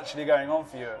 what's actually going on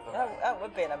for you at the moment. That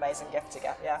would be an amazing gift to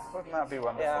get, Wouldn't that be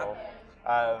wonderful?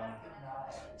 Yeah.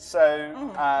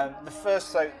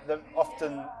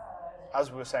 Often,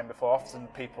 as we were saying before, often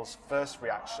people's first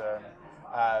reaction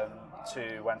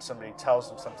to when somebody tells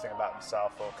them something about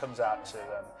themselves or comes out to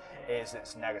them is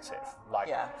it's negative.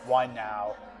 Like, why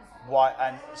now? Why?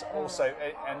 And it's also,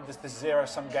 and there's the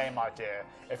zero-sum game idea.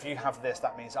 If you have this,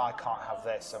 that means I can't have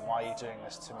this, and why are you doing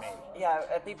this to me? Yeah,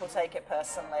 people take it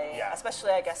personally,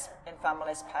 especially, I guess, in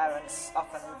families, parents,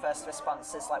 often the first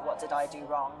response is like, what did I do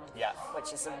wrong? Yeah.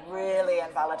 Which is really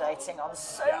invalidating on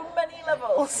so many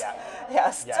levels. Yeah.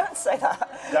 Yes, don't say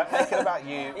that. Don't make it about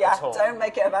you at all. Don't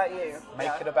make it about you.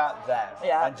 Make it about them.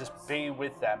 Yeah. And just be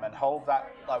with them and hold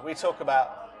that, like we talk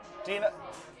about, dear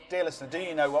listener, do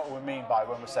you know what we mean by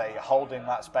when we say holding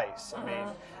that space? I mean,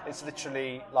 it's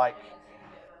literally like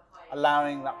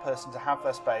allowing that person to have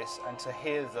their space and to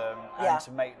hear them and to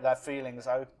make their feelings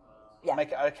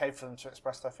make it okay for them to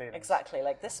express their feelings. Exactly.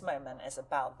 Like, this moment is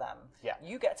about them. Yeah.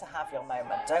 You get to have your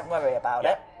moment. Don't worry about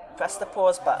it. Press the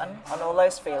pause button on all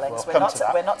those feelings.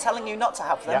 We're not telling you not to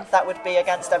have them. That would be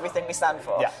against everything we stand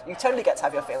for. Yeah. You totally get to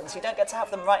have your feelings. You don't get to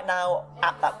have them right now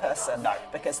at that person. No.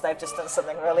 Because they've just done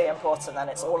something really important and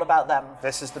it's all about them.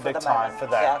 This is the big time for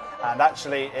them. Yeah. And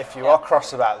actually, if you are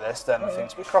cross about this, then the thing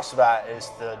to be cross about is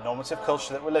the normative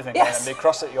culture that we're living in, and be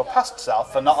cross at your past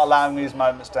self for not allowing these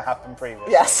moments to happen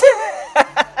previously. Yes.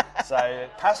 So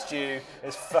past you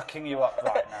is fucking you up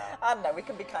right now. I don't know, we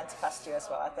can be kind to past you as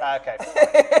well, I think.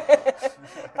 Okay.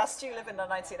 Past you live in the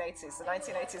 1980s. The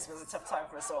 1980s was a tough time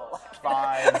for us all.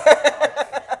 Fine.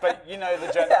 But you know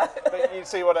but you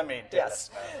see what I mean, dear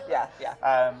listener. Yeah.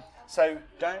 So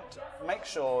don't make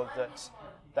sure that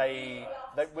the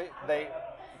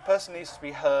person needs to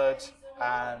be heard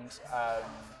and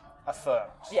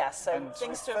affirmed. Yeah, so and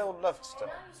things to feel loved still.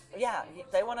 Yeah,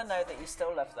 they want to know that you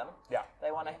still love them. Yeah.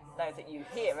 They want to know that you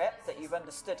hear it, that you've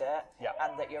understood it, yeah.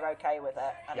 and that you're okay with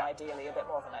it, and yeah. ideally a bit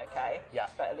more than okay, yeah.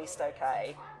 but at least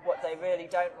okay. What they really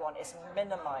don't want is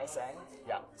minimising.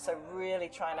 Yeah. So really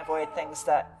try and avoid things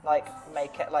that like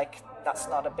make it like that's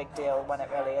not a big deal when it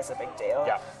really is a big deal.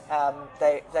 Yeah.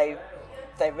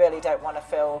 They really don't want to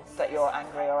feel that you're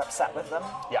angry or upset with them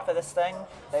yeah. for this thing.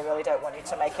 They really don't want you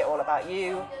to make it all about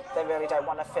you. They really don't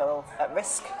want to feel at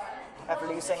risk of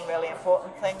losing really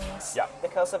important things yeah.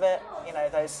 because of it. You know,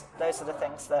 those are the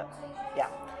things that, yeah.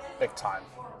 Big time.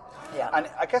 Yeah. And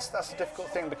I guess that's a difficult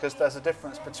thing because there's a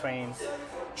difference between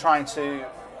trying to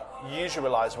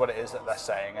usualize what it is that they're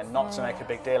saying and not to make a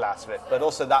big deal out of it, but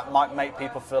also that might make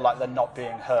people feel like they're not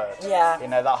being heard. Yeah. You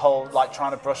know, that whole like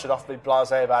trying to brush it off, be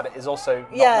blasé about it is also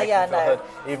not making you feel heard,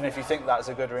 even if you think that's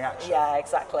a good reaction. Yeah,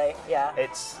 exactly. Yeah.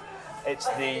 It's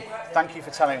the thank you for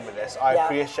telling me this. I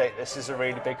appreciate this is a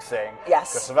really big thing.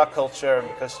 Yes. Because of our culture and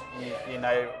because you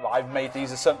know I've made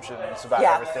these assumptions about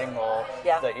everything, or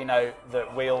that you know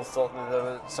that we all thought that there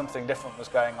was something different was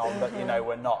going on, but you know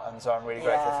we're not, and so I'm really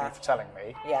grateful for you for telling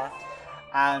me. Yeah.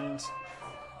 And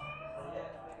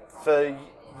for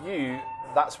you,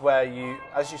 that's where you,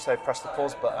 as you say, press the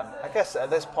pause button. I guess at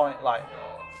this point, like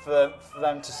for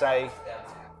them to say,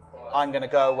 I'm going to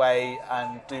go away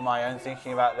and do my own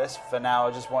thinking about this. For now,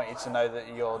 I just want you to know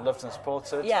that you're loved and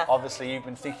supported. Yeah. Obviously, you've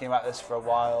been thinking about this for a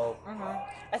while.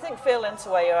 I think feel into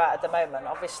where you're at the moment.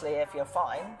 Obviously, if you're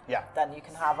fine, then you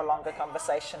can have a longer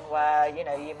conversation where, you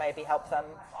know, you maybe help them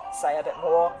say a bit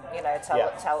more, you know,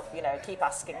 tell you know, keep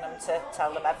asking them to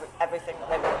tell them everything that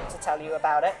they want to tell you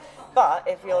about it. But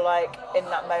if you're like in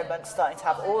that moment starting to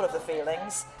have all of the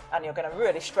feelings and you're going to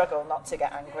really struggle not to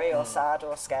get angry or sad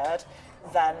or scared,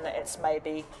 then it's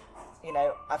maybe, you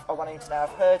know, I want you to know I've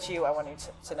heard you. I want you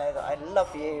to know that I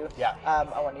love you. Yeah.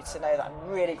 I want you to know that I'm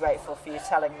really grateful for you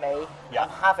telling me. I'm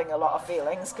having a lot of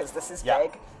feelings because this is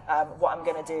big. What I'm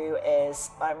going to do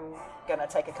is I'm going to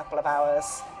take a couple of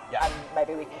hours and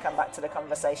maybe we can come back to the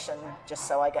conversation just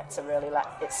so I get to really let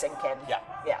it sink in.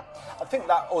 Yeah. I think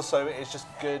that also is just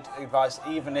good advice,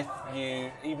 even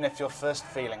if your first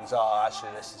feelings are actually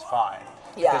this is fine.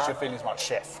 Because your feelings might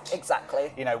shift.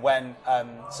 Exactly. You know, when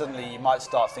suddenly you might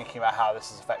start thinking about how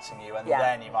this is affecting you, and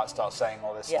then you might start saying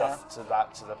all this stuff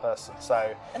to the person.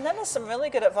 So. And then there's some really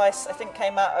good advice I think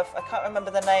came out of, I can't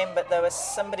remember the name, but there was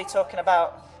somebody talking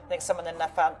about, I think someone in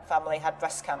their family had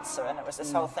breast cancer, and it was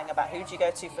this whole thing about who do you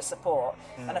go to for support.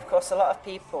 And of course, a lot of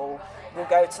people will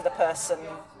go to the person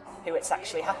who it's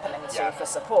actually happening to for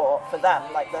support for them,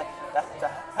 like the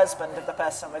husband of the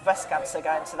person with breast cancer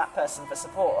going to that person for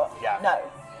support. No,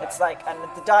 it's like, and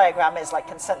the diagram is like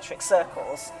concentric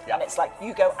circles, and it's like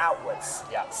you go outwards.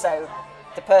 So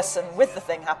the person with the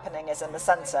thing happening is in the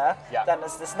centre, then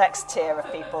there's this next tier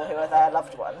of people who are their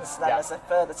loved ones, then there's a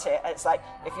further tier. It's like,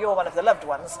 if you're one of the loved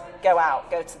ones, go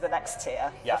to the next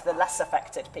tier. Of the less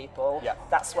affected people,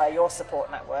 that's where your support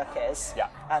network is.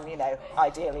 And, you know,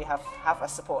 ideally have a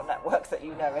support network that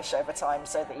you nourish over time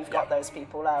so that you've got those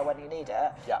people there when you need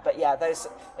it. But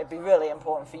it'd be really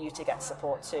important for you to get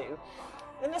support too.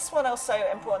 And this one also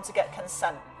important to get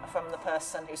consent from the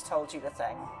person who's told you the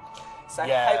thing. So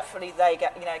hopefully they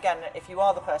get, you know, again, if you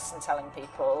are the person telling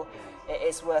people, it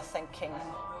is worth thinking,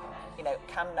 you know,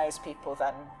 can those people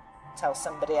then tell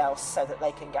somebody else so that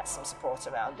they can get some support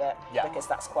around it? Because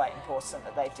that's quite important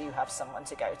that they do have someone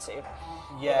to go to.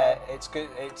 It's good.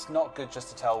 It's not good just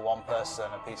to tell one person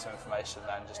a piece of information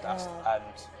and just ask. And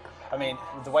I mean,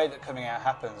 the way that coming out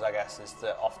happens, I guess, is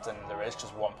that often there is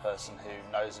just one person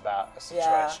who knows about a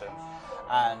situation,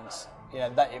 and you know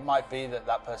that it might be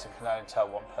that person can only tell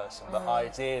one person, but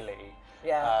ideally,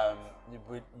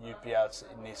 you'd be able to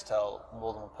need to tell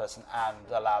more than one person and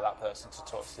allow that person to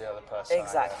talk to the other person.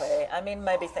 Exactly. I mean,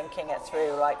 maybe thinking it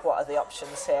through, like, what are the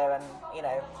options here, and you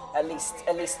know, at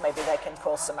least maybe they can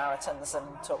call Samaritans and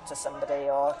talk to somebody,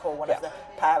 or call one of the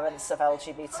parents of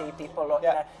LGBT people, or you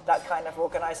know, that kind of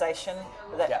organisation.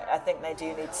 I think they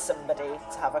do need somebody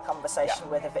to have a conversation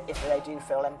with if they do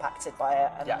feel impacted by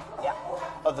it. And,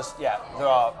 there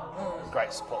are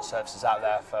great support services out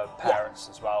there for parents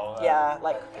as well.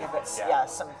 Like if it's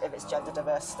if it's gender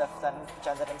diverse stuff, then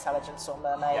Gendered Intelligence or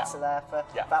Mermaids are there for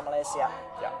families.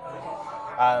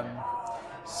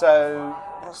 So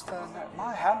what's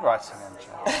my handwriting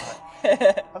entry?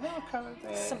 I think I've covered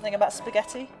something about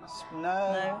spaghetti.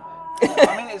 No.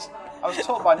 I mean, I was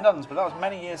taught by nuns, but that was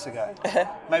many years ago.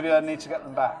 Maybe I need to get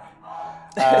them back.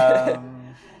 I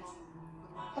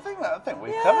think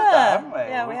we've covered that, haven't we?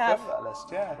 Yeah, we have. Covered that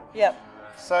list. Yep.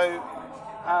 So,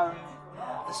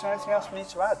 is there anything else we need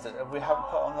to add that we haven't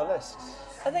put on the list?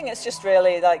 I think it's just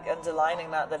really like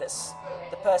underlining that it's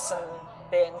the person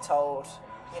being told,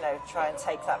 try and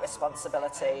take that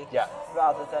responsibility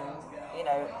rather than,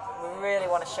 we really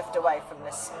want to shift away from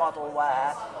this model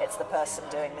where it's the person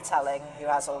doing the telling who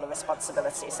has all the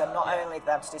responsibility. So not only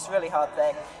them to do this really hard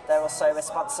thing, they're also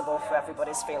responsible for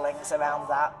everybody's feelings around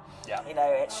that. Yeah.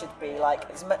 It should be like,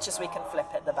 as much as we can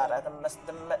flip it, the better.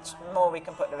 The much more we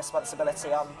can put the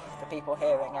responsibility on the people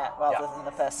hearing it rather than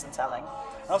the person telling.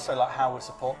 And also, like, how we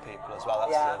support people as well.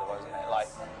 That's the other way, isn't it? Like,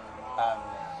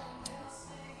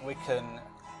 we can,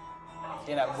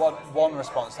 one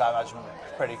response that I imagine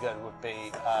pretty good would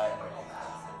be,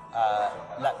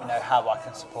 let me know how I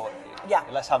can support you. Yeah.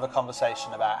 Let's have a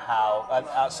conversation about how,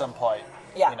 at some point,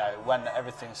 when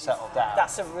everything's settled down,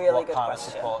 that's a really good what kind question. of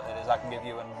support it is I can give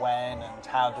you, and when, and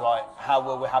how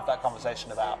will we have that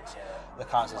conversation about the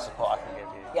kinds of support I can give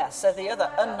you. Yeah, so the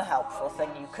other unhelpful thing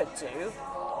you could do,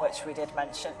 which we did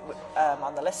mention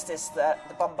on the list, is the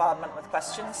bombardment with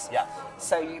questions. Yeah.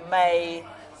 So you may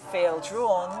feel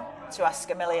drawn to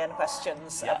ask a million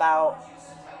questions about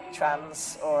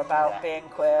trans or about being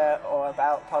queer or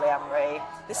about polyamory.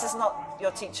 This is not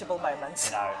your teachable moment.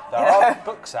 No, there are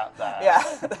books out there.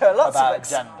 Yeah, there are lots about of books.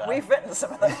 Gender. We've written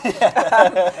some of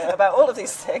them about all of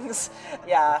these things.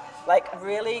 Yeah, like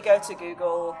really go to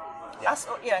Google. Ask,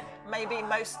 maybe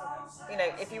most,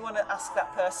 if you want to ask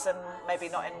that person, maybe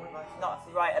not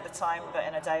right at the time, but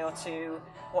in a day or two,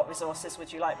 what resources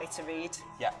would you like me to read?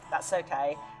 Yeah, that's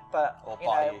okay. But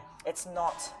it's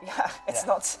not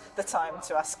not the time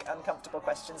to ask uncomfortable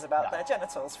questions about their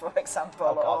genitals, for example,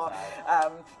 or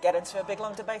get into a big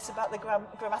long debate about the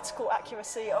grammatical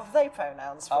accuracy of they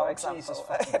pronouns, for example. Jesus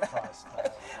fucking Christ,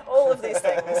 no. All of these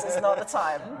things is not the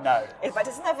time. No. But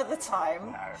it's never the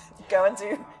time. No. Go and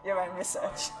do your own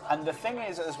research. And the thing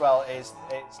is, as well, is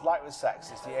it's like with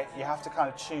sex, is you have to kind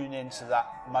of tune into that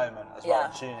moment as well,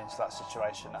 and tune into that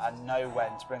situation, and know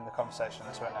when to bring the conversation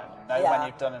to an end. Know when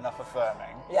you've done enough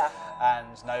affirming,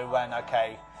 and know when,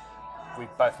 okay, we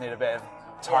both need a bit of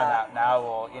time out now,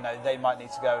 or they might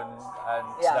need to go and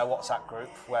to their WhatsApp group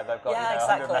where they've got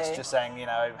 100 messages saying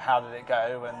how did it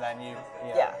go, and then you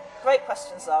great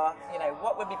questions are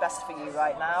what would be best for you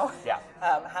right now,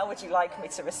 how would you like me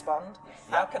to respond,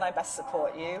 how can I best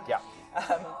support you,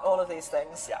 all of these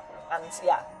things, and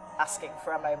asking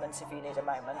for a moment if you need a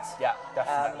moment.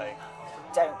 Definitely.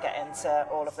 Don't get into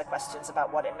all of the questions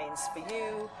about what it means for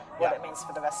you, what it means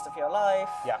for the rest of your life,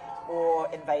 or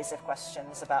invasive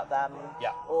questions about them,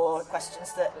 or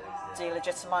questions that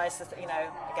delegitimise that,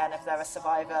 again, if they're a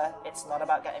survivor, it's not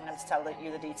about getting them to tell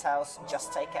you the details,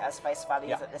 just take it as face value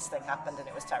that this thing happened and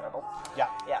it was terrible.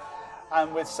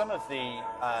 And with some of the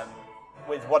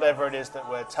with whatever it is that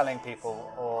we're telling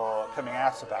people or coming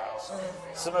out about,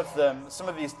 some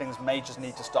of these things may just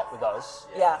need to stop with us.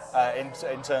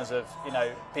 In terms of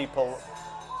people,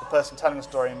 the person telling the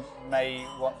story may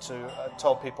want to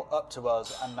tell people up to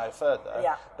us and no further.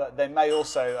 But they may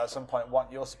also at some point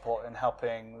want your support in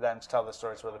helping them to tell the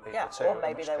story to other people too. Or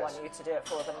maybe they want you to do it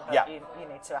for them, but you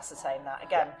need to ascertain that.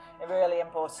 Again, really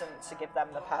important to give them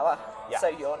the power, so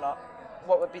you're not.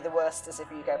 What would be the worst is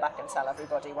if you go back and tell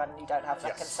everybody when you don't have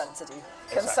that consent to do.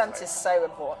 Consent is so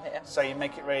important here. So you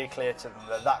make it really clear to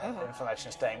them that information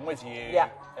is staying with you,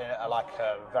 like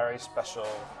a very special,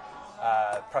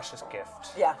 precious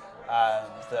gift.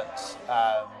 That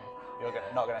you're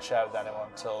not going to share with anyone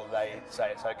until they say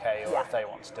it's okay, or if they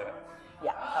want to do it.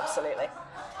 Yeah, absolutely.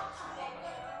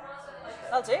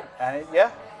 I'll do. And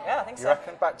I think so. You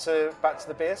reckon back to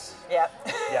the beers? Yeah.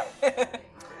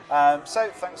 So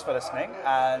thanks for listening,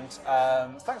 and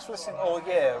thanks for listening all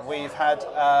year. We've had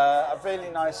a really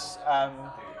nice.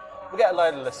 We get a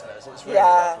load of listeners. It's really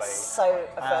lovely. So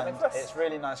affirming for us. It's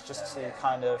really nice just to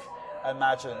kind of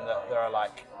imagine that there are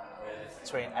like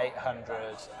between 800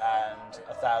 and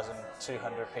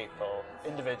 1,200 people,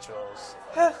 individuals.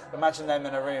 Imagine them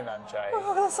in a room, MJ.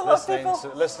 Oh, that's a lot of people.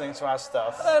 Listening to our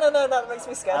stuff. No, that makes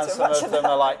me scared to imagine. And some of them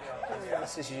are like,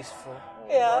 this is useful.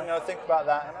 I'm going to think about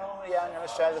that, and I'm going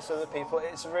to share this with other people.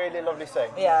 It's a really lovely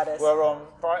thing. Yeah, it is. We're on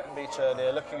Brighton Beach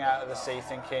earlier, looking out at the sea,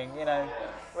 thinking,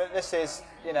 this is,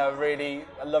 really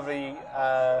a lovely.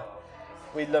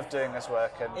 We love doing this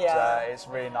work, and it's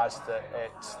really nice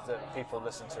that people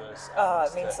listen to us.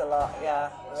 It means a lot. Yeah,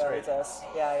 it really does.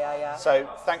 Yeah. So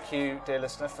thank you, dear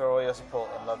listener, for all your support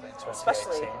and love in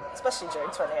 2018. Especially during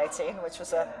 2018, which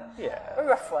was a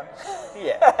rough one.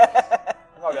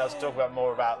 I might be able to talk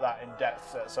more about that in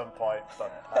depth at some point,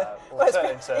 but we'll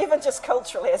turn into... Even just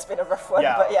culturally, it's been a rough one.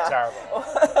 Terrible.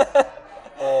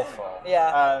 awful.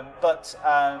 Yeah. But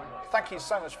thank you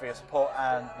so much for your support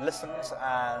and listens,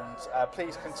 and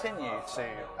please continue to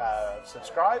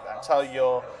subscribe and tell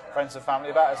your friends and family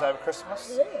about us over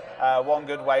Christmas. One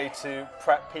good way to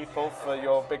prep people for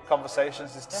your big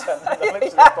conversations is to send them the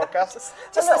link to this podcast.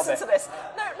 Just listen to this.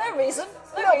 No reason.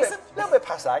 No reason. A little bit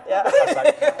passag. Yeah.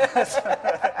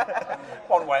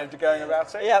 One way of going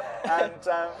about it. Yep.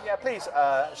 And please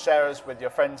share us with your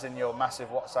friends in your massive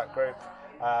WhatsApp group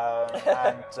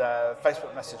and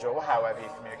Facebook message or however you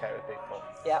communicate with people.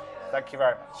 Yeah. Thank you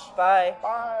very much. Bye.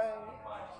 Bye.